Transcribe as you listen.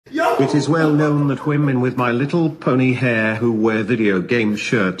It is well known that women with My Little Pony hair who wear video game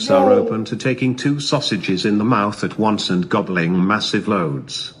shirts are open to taking 2 sausages in the mouth at once and gobbling massive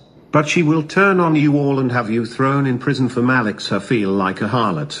loads. But she will turn on you all and have you thrown in prison for makes her feel like a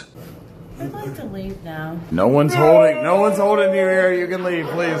harlot. I'd like to leave now. No one's holding you here. You can leave,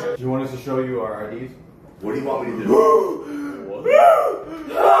 please. Do you want us to show you our IDs? What do you want me to do?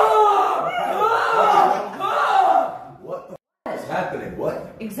 What the f is happening?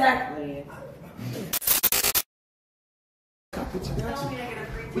 What? Exactly.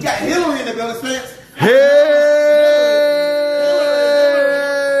 We got Hillary in the building, fans. Hey!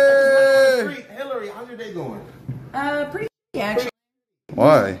 Hillary, how's your day going? Pretty actually.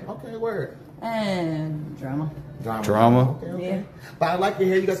 Why? Okay, word. And drama. Drama? Okay. Yeah. But I like your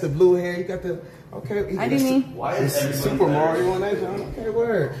hair. You got the blue hair. You got the... Okay. I do me. Why is Super Mario on that, John? Okay,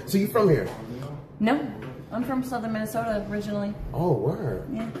 word. So you from here? No. I'm from southern Minnesota originally. Oh, word.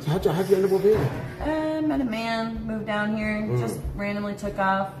 Yeah. So how'd you end up over here? Met a man, moved down here, just randomly took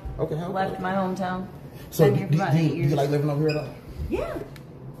off. Okay, left my hometown. So Been here for about 8 do years. you like living over here at all? Yeah.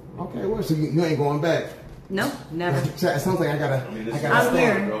 Okay, word. So you ain't going back? Nope, never. It sounds like I gotta I'm start.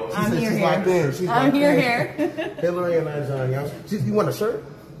 here. I'm here. I'm here. Hillary and John, y'all. You want a shirt?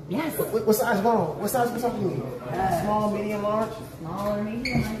 Yes. What size ball? What size do you need? Small, medium, large? Small or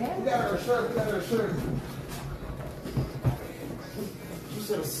medium, I guess. We got her a shirt. You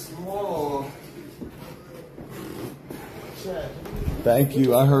said a small. Check. Thank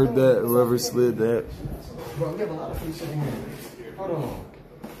you. I heard that. Whoever slid that. Bro, we have a lot of free shit in here. Hold on.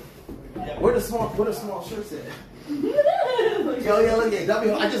 Where the small shirts at? Yo, look at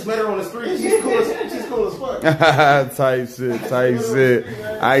W. I just met her on the street. She's cool as fuck. Tight shit.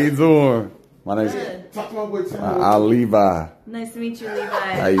 How you doing? My name's Talk to my boy Levi. Nice to meet you, Levi.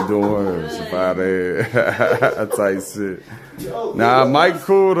 How you doing? It's about it. Tight shit. Nah, Mike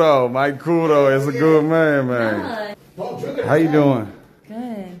cool though. It's a good man. How you doing?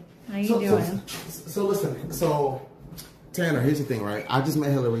 Good. How you doing? So listen. So Tanner, here's the thing, right? I just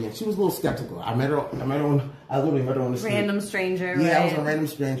met Hillary and she was a little skeptical. I literally met her on the street. Random stranger, Yeah, right? I was a random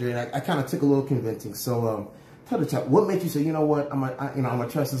stranger, and I kind of took a little convincing. So, tell the chat, what made you say, you know what? I'm gonna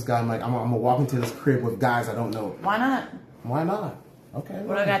trust this guy. I'm gonna walk into this crib with guys I don't know. Why not? Why not? Okay.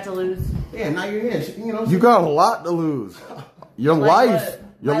 What I got to lose? Yeah, now you're here. You got a lot to lose. Your life.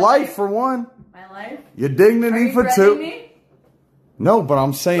 Your life for one. My life? Your dignity for two. Me? No, but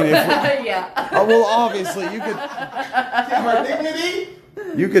I'm saying if yeah. Oh, well, obviously you could. Her dignity.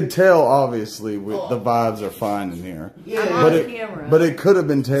 You could tell, obviously, the vibes are fine in here. Yeah. But it could have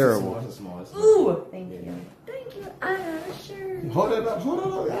been terrible. It's small. Ooh, thank you. I got a shirt. Hold it up.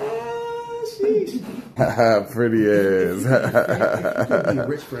 Ah, sheesh. Pretty ass. You can be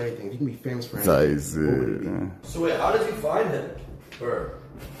rich for anything. You can be famous for anything. So wait, how did you find him? Or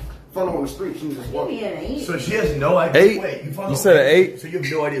follow on the street. She was just walking. Maybe an 8. so she has no idea. 8? Wait, You said an 8? So you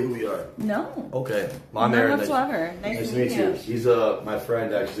have no idea who we are. No. Okay, I'm None Aaron. whatsoever. Nice to meet you. He's my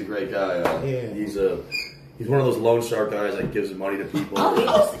friend. Actually, he's a great guy. Yeah. He's one of those loan shark guys that gives money to people.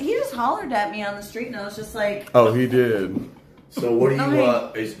 Oh, he just hollered at me on the street, and I was just like, Oh, he did. So what do you?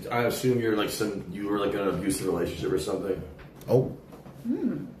 I assume you're like you were like in an abusive relationship or something. Oh.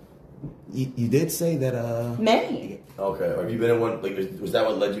 You did say that. many. Okay. Have you been in one? Like, was that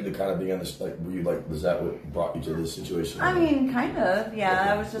what led you to kind of being on this? Like, were you like? Was that what brought you to this situation? I mean, kind of. Yeah, Okay.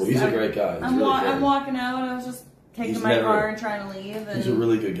 I was just. Well, he's a great guy. He's I'm really walking out. I was just taking my car and trying to leave. And He's a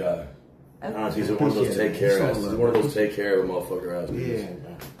really good guy. Honestly, he's one of those take care of a motherfucker ass.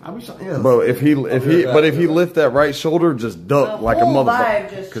 Yeah. Bro, if he lift that right shoulder, just duck like a motherfucker.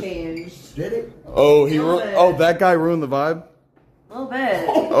 The vibe just changed. Did it? Oh, that guy ruined the vibe. A little bit.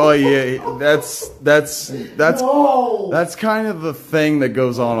 Oh yeah, that's kind of the thing that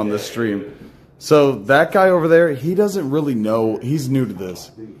goes on this stream. So that guy over there, he doesn't really know. He's new to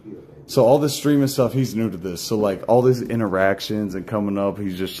this. So all this streaming stuff, he's new to this. So like all these interactions and coming up,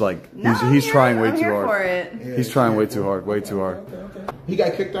 he's just like he's trying way too hard. For it. He's trying way too hard, way too hard. Okay. He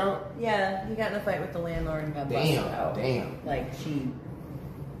got kicked out? Yeah, he got in a fight with the landlord and got busted out. Damn. Like she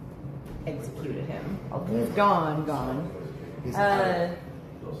executed him. He's gone. I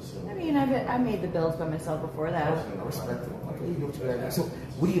mean, I made the bills by myself before that. Respectable. So,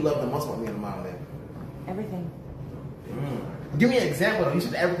 what do you love the most about me and Mom, man? Everything. Give me an example, though. You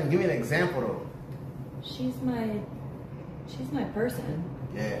said everything. Give me an example, though. She's my person.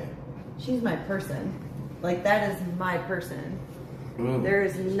 Yeah. She's my person. Like, that is my person. There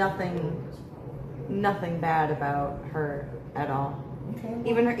is nothing bad about her at all.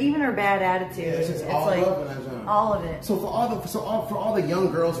 Even her bad attitude. Yeah, it's just all like love in that genre. all of it. So for all the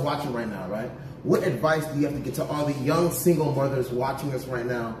young girls watching right now, right? What advice do you have to get to all the young single mothers watching us right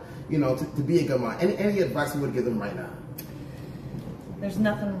now? You know, to be a good mom. Any advice you would give them right now? There's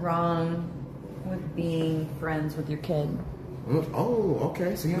nothing wrong with being friends with your kid. Oh,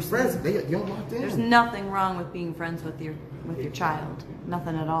 okay. So you're friends. You're locked in. There's nothing wrong with being friends with your child.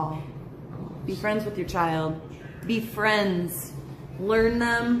 Nothing at all. Be friends with your child. Be friends. Learn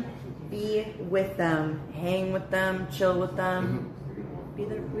them. Be with them. Hang with them. Chill with them. Be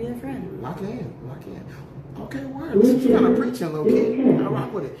their friend. Lock in. Okay, word. Listen, you gotta preach, little kid. I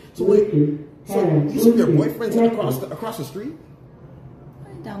rock with it. So wait. So you see your boyfriend's across the street?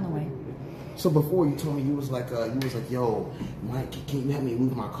 Down the way. So before you told me you was like, yo, Mike, can you help me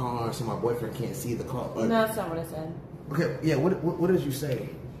move my car so my boyfriend can't see the car? No, that's not what I said. Okay, yeah. What did you say?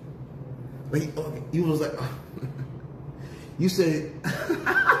 Like, you was like, you said.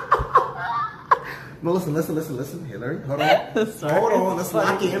 No, listen, Hillary. Hold on. Sorry. Hold on. Let's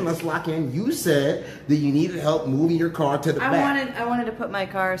lock in. You said that you needed help moving your car to the back. I wanted to put my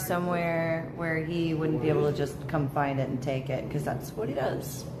car somewhere where he wouldn't be able to just come find it and take it, because that's what he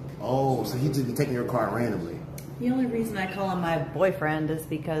does. Oh, so he just be taking your car randomly. The only reason I call him my boyfriend is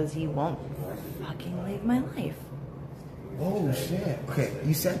because he won't fucking leave my life. Oh shit. Okay,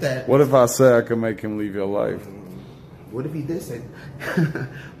 you said that. What if I say I can make him leave your life? What if he did say?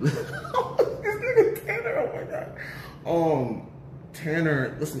 This nigga Tanner, oh my god.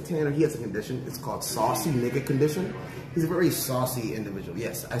 Tanner, listen, Tanner, he has a condition. It's called saucy nigga condition. He's a very saucy individual.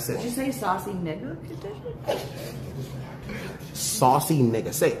 Yes, I said. Did you say saucy nigga condition? Saucy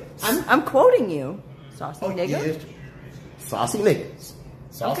nigga. Say it. I'm quoting you. Saucy nigga. Yeah. Saucy niggas.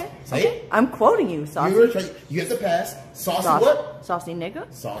 Okay. Say Okay. it. I'm quoting you. Saucy. You have to pass. Saucy what? Saucy nigga.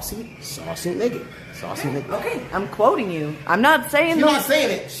 Saucy nigga. Saucy nigga. Okay. I'm quoting you. I'm not saying. She's not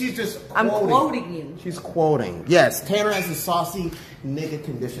saying it. She's just quoting. I'm quoting you. She's quoting. Yes, Tanner has a saucy nigga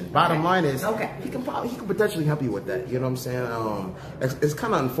condition. Bottom line is, he can potentially help you with that. You know what I'm saying? It's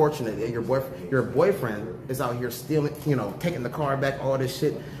kind of unfortunate that your boyfriend is out here stealing, taking the car back, all this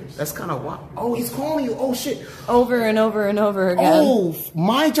shit. That's kind of wild. Oh, he's calling you. Oh shit. Over and over and over again. Oh,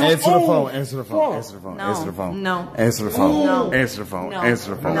 my job. Answer the phone. Answer the phone. Answer the phone. No. Answer the phone. No. Answer the phone. No. Answer the phone. No. Answer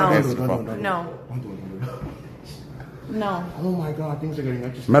the phone. No. Answer the phone. No. No. Oh my god, things are getting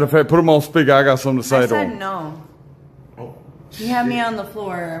interesting. Matter of fact, put him on speaker. I got something to say I to said him. no. Oh. He had me on the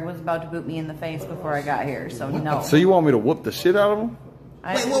floor, was about to boot me in the face before I got here, so no. So you want me to whoop the shit out of him?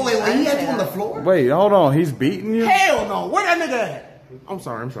 I Wait. didn't He had say you on the that. floor? Wait, hold on. He's beating you? Hell no. Where that nigga at? I'm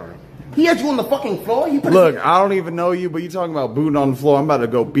sorry. He had you on the fucking floor? Look, I don't even know you, but you talking about booting on the floor. I'm about to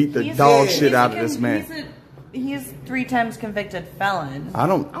go beat the dog shit out of this man. He's 3 times convicted felon.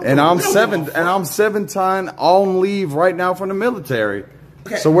 I'm 7-time on leave right now from the military.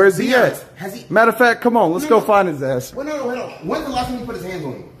 Okay, So where's he be honest. at? Has he? Matter of fact, come on, let's go find his ass. Wait, no. When's the last time he put his hands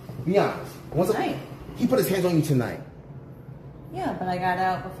on you? Be honest. Tonight. He put his hands on you tonight. Yeah, but I got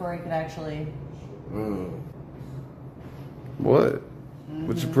out before he could actually. What?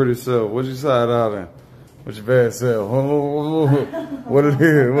 With your pretty self? What you side out in? With your bad self? What it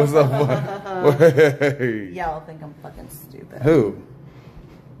is? What's up? Hey. Y'all think I'm fucking stupid. Who?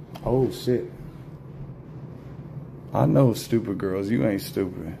 Oh shit. I know stupid girls. You ain't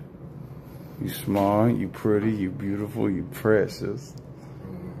stupid. You smart, you pretty, you beautiful, you precious.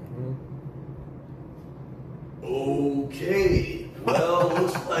 Okay. Well,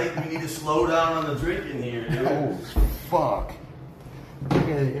 looks like we need to slow down on the drinking here, dude. Oh fuck.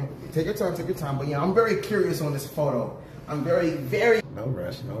 Yeah, take your time. But yeah, I'm very curious on this photo. I'm very. No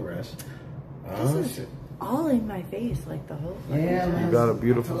rush. This is all in my face, like the whole thing. Yeah, man. You got a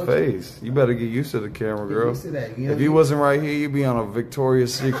beautiful face. You better get used to the camera, girl. used to that. If you wasn't right here, you'd be on a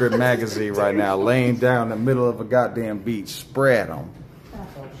Victoria's Secret magazine right now, laying down in the middle of a goddamn beach. Spread them.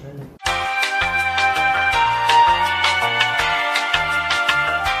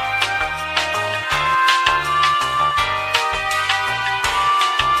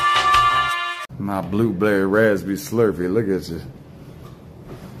 My blueberry raspberry slurpee. Look at you.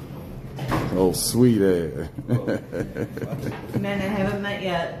 Oh, sweet ass. Men I haven't met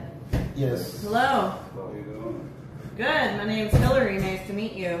yet. Yes. Hello. How you doing? Good. My name's Hillary. Nice to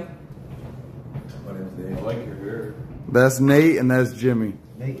meet you. My name's Dave. I like your hair. That's Nate and that's Jimmy.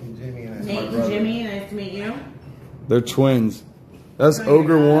 Nate and Jimmy. And Nate and Jimmy. Nice to meet you. They're twins. That's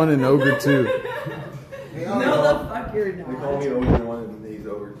Ogre 1 and Ogre 2. No, the fuck you're not. They call me Ogre 1 and Nate's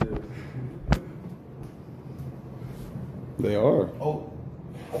Ogre 2. They are. Oh,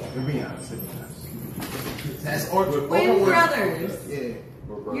 you're being honest. That's Ogre. Twin brothers. Yeah.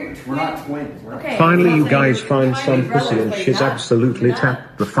 We're not twins. Okay. Finally, you guys find some pussy and she's absolutely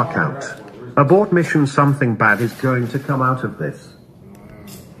tapped the fuck out. Abort mission, something bad is going to come out of this.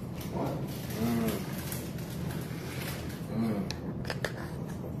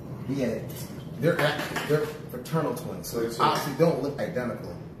 Yeah, they're fraternal twins, so they obviously don't look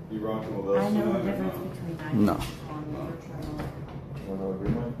identical. You rocking with us? I know the difference between No.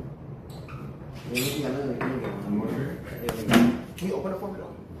 Can you open it for me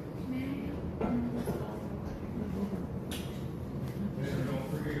though?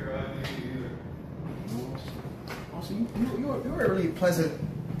 Also, you're a really pleasant,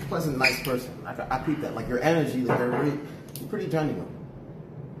 nice person. I peep that. Like your energy, like you're pretty genuine.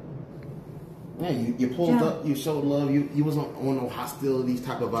 Yeah, you pulled up, you showed love, you wasn't on no hostilities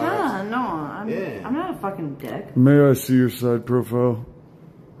type of vibes. Yeah, no, I'm not a fucking dick. May I see your side profile?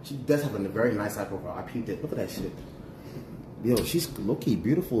 She does have a very nice side profile. I peeped it. Look at that shit. Yo, she's low-key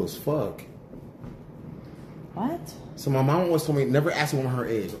beautiful as fuck. What? So my mom always told me, never ask a woman her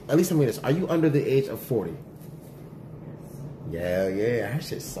age. At least tell me this. Are you under the age of 40? Yeah, her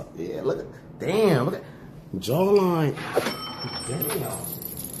shit suck. Yeah, look at, damn, look at, jawline. Damn.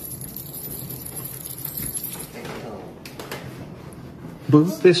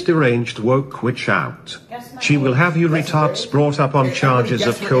 Boot this deranged woke witch out. She will have you retards brought up on charges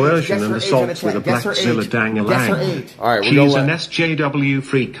of coercion and assault with a blackzilla dang-a-lang. Alright, She's an SJW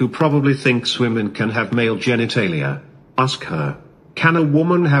freak who probably thinks women can have male genitalia. Ask her, can a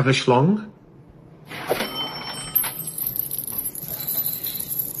woman have a schlong?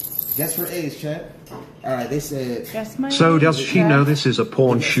 Guess her age, chat. Alright, they said. So does she know this is a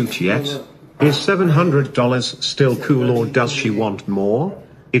porn shoot yet? Is $700 still cool or does she want more?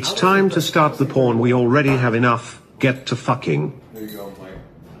 It's time to start the porn, we already have enough. Get to fucking. There you go, Mike.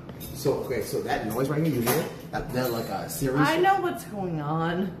 So, okay, so that noise right here, you hear? They're like a series. I know what's going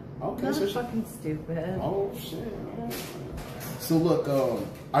on. Okay, Not so fucking stupid. Oh, shit. So look,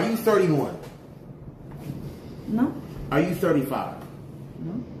 are you 31? No. Are you 35?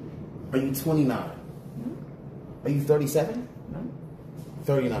 No. Are you 29? No. Are you 37? No.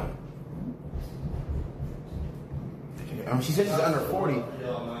 39. She said she's under 40.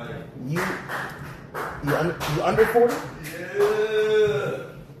 You under 40? Yeah.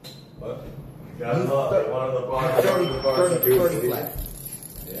 What? Got him up. One of the bars. 30 flat.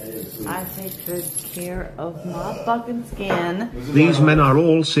 I take good care of my fucking skin. These men are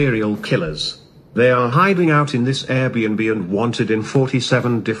all serial killers. They are hiding out in this Airbnb and wanted in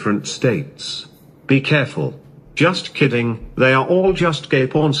 47 different states. Be careful. Just kidding, they are all just gay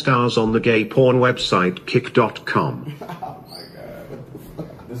porn stars on the gay porn website kick.com. Oh my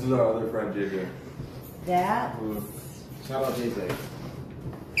god. This is our other friend, JJ. That? Shout out JJ.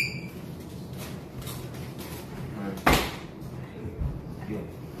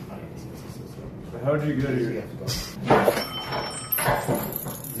 How'd you get here?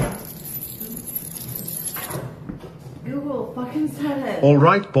 Google fucking said it.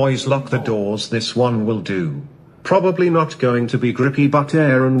 Alright boys, lock the doors, this one will do. Probably not going to be grippy, but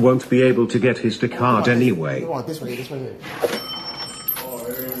Aaron won't be able to get his dick hard anyway. Come on, this way here. Oh,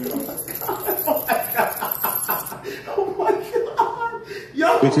 there you go. Oh my god!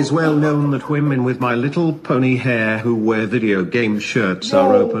 Yo! It is well known that women with My Little Pony hair who wear video game shirts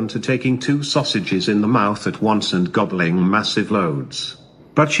are open to taking 2 sausages in the mouth at once and gobbling massive loads.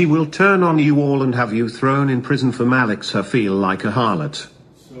 But she will turn on you all and have you thrown in prison for Malik's her feel like a harlot.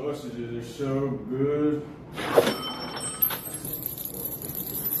 Sausages are so good.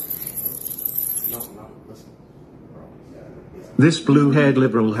 This blue-haired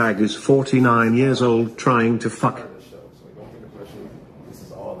liberal hag is 49 years old trying to fuck. This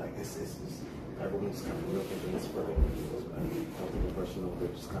is all like this is everyone's kind of real thinking this for don't think it's personal,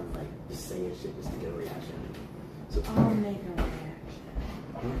 but just kind of like just saying shit just to get a reaction. So I'll make a reaction.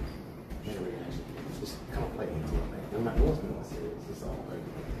 get a reaction. Just kind of play into it. Like, no one's being serious. It's all like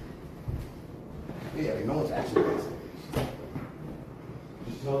yeah, like, no one's actually being serious.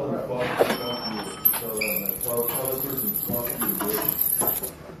 Just tell them fuck you. Tell them that. Tell the person fuck you,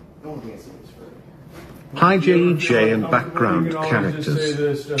 bitch. No one's being serious for it. Hi JJ and background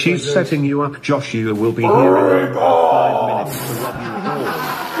characters. She's setting you up, Joshua will be here in about 5 minutes to rob you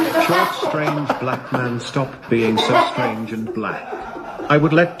all. Short, strange black man, stop being so strange and black. I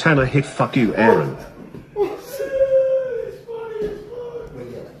would let Tanner hit fuck you, Aaron.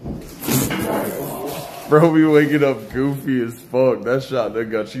 Bro, be waking up goofy as fuck. That shot that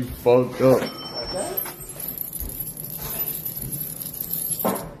got you fucked up.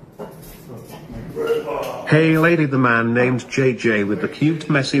 Hey lady, the man named JJ with the cute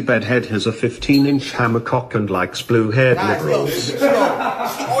messy bedhead has a 15-inch hammercock and likes blue-haired liberals. She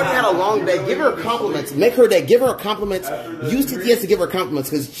already had a long day. Give her compliments. Make her day. Give her compliments. Use TTS to give her compliments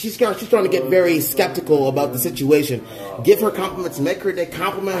because she's trying to get very skeptical about the situation. Give her compliments. Make her day.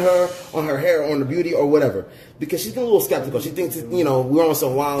 Compliment her on her hair, on her beauty, or whatever. Because she's a little skeptical. She thinks, you know, we're on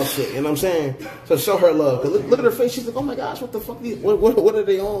some wild shit. You know what I'm saying? So show her love. Cause look at her face. She's like, oh my gosh, what the fuck? What are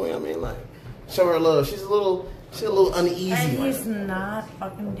they on? I mean, like, show her love. She's a little uneasy. And he's not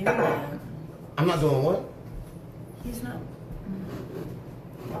fucking doing that. I'm not doing what? He's not.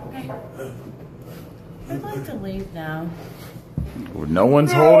 Okay. I'd like to leave now. No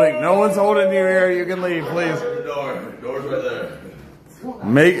one's holding you here. You can leave, please. Door's right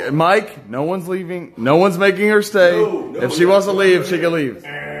there. Mike, no one's leaving. No one's making her stay. If she wants to leave, she can leave.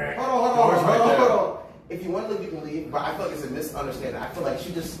 Hold on. If you want to leave, you can leave. But I feel like it's a misunderstanding. I feel like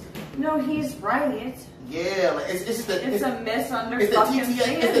she just. No, he's right. Yeah, like it's just it's a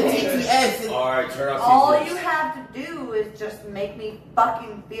misunderstanding. It's the TTS. All right, turn off TTS. All you have to do is just make me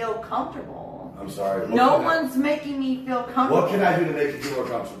fucking feel comfortable. I'm sorry. No one's making me feel comfortable. What can I do to make you feel more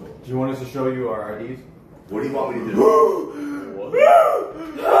comfortable? Do you want us to show you our IDs? What do you want me to do?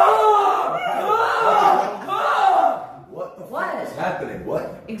 What is happening?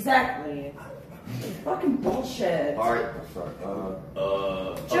 What? Exactly. It's fucking bullshit. All right, I'm sorry.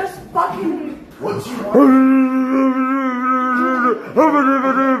 Just fucking. What you want?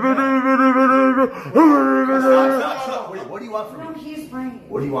 Wait, what do you want from me? No, he's right.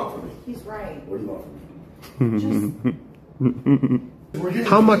 What do you want from me? He's right. What do you want from me?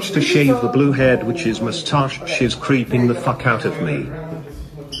 How much to shave the blue-haired witch's moustache? She's creeping the fuck out of me.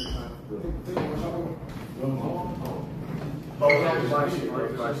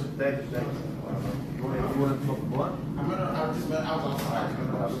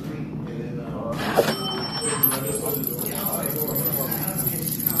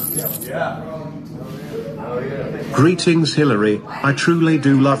 Greetings Hillary, I truly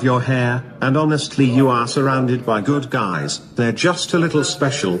do love your hair, and honestly you are surrounded by good guys, they're just a little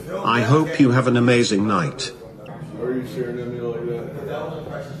special, I hope you have an amazing night. Are you staring at me like that?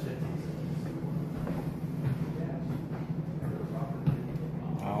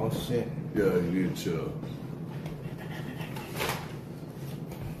 Oh shit. Yeah, you need to chill.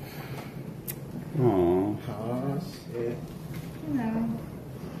 Aww. Oh shit. No.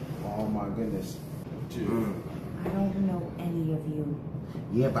 Oh my goodness. I don't know any of you.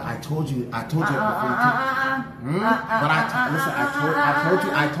 Yeah, but I told you. But I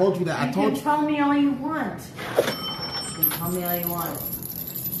told you that. You can tell me all you want. You can tell me all you want.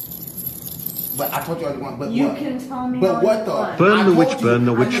 But I told you all you want. But you what? can tell me But all what you though? want. Burn the witch, burn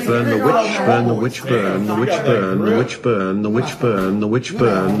the witch, burn the witch, burn the witch, burn the witch, burn the witch, burn the witch, burn the witch,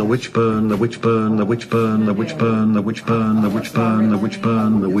 burn the witch, burn the witch, burn the witch, burn the witch, burn the witch, burn the witch, burn the witch,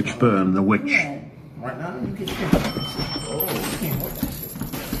 burn the witch, burn the witch. Right now, you can't. Oh, you can't hold that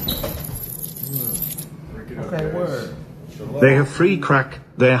shit. Okay, word. They have free crack,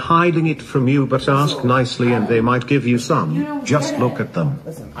 they're hiding it from you, but ask nicely and they might give you some. Just look at them.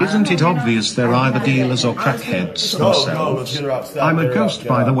 Isn't it obvious they're either dealers or crackheads themselves? I'm a ghost,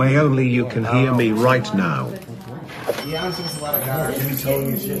 by the way, only you can hear me right now. Yeah, I'm seeing a lot of guys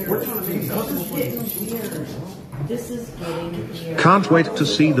telling you shit. This is getting weird. Can't wait to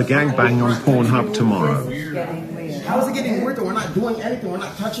see the gangbang on Pornhub tomorrow. This is getting weird. How is it getting weird though? We're not doing anything. We're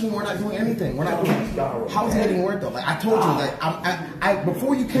not touching. We're not doing anything. We're not doing. How is it getting weird though? Like I told you, like I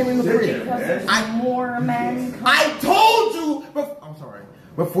before you came in the crib, more men. I told you. I'm sorry.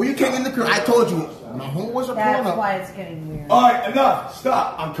 Before you came in the crib, I told you my homeboys are pulling That's up. why it's getting weird. All right, enough.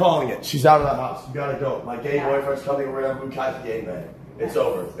 Stop. I'm calling it. She's out of the house. You gotta go. My gay boyfriend's coming around. We catch the gay man. It's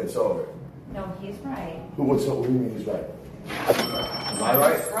over. It's over. No, he's right. What do you mean he's right? Am I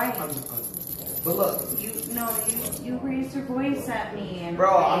right? He's right. But look, you raised your voice at me and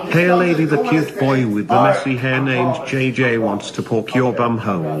Hey lady, the cute boy with the messy hair named JJ wants to poke your bum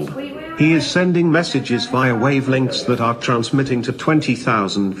hole. He is sending messages via wavelengths that are transmitting to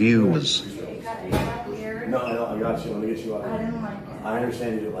 20,000 viewers. No, I got you. Let me get you out of here. I didn't like it. I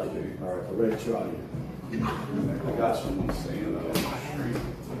understand you didn't like it. All right, we're going to get you out of here. I got you.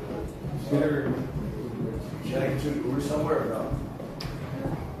 Can I get you to Uber somewhere or no?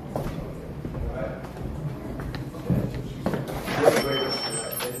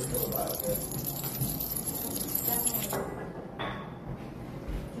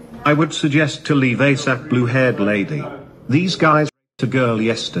 I would suggest to leave ASAP, blue-haired lady. These guys raped a girl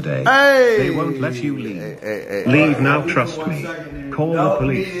yesterday. Hey! They won't let you leave. Leave now, trust me. Call the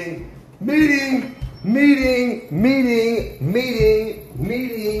police. Meeting.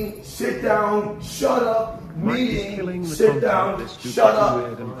 Sit down. Shut up. Mike is killing Meeting. the Sit content. down. This Shut stupid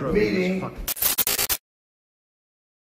weird and up. grown as Meeting. fuck.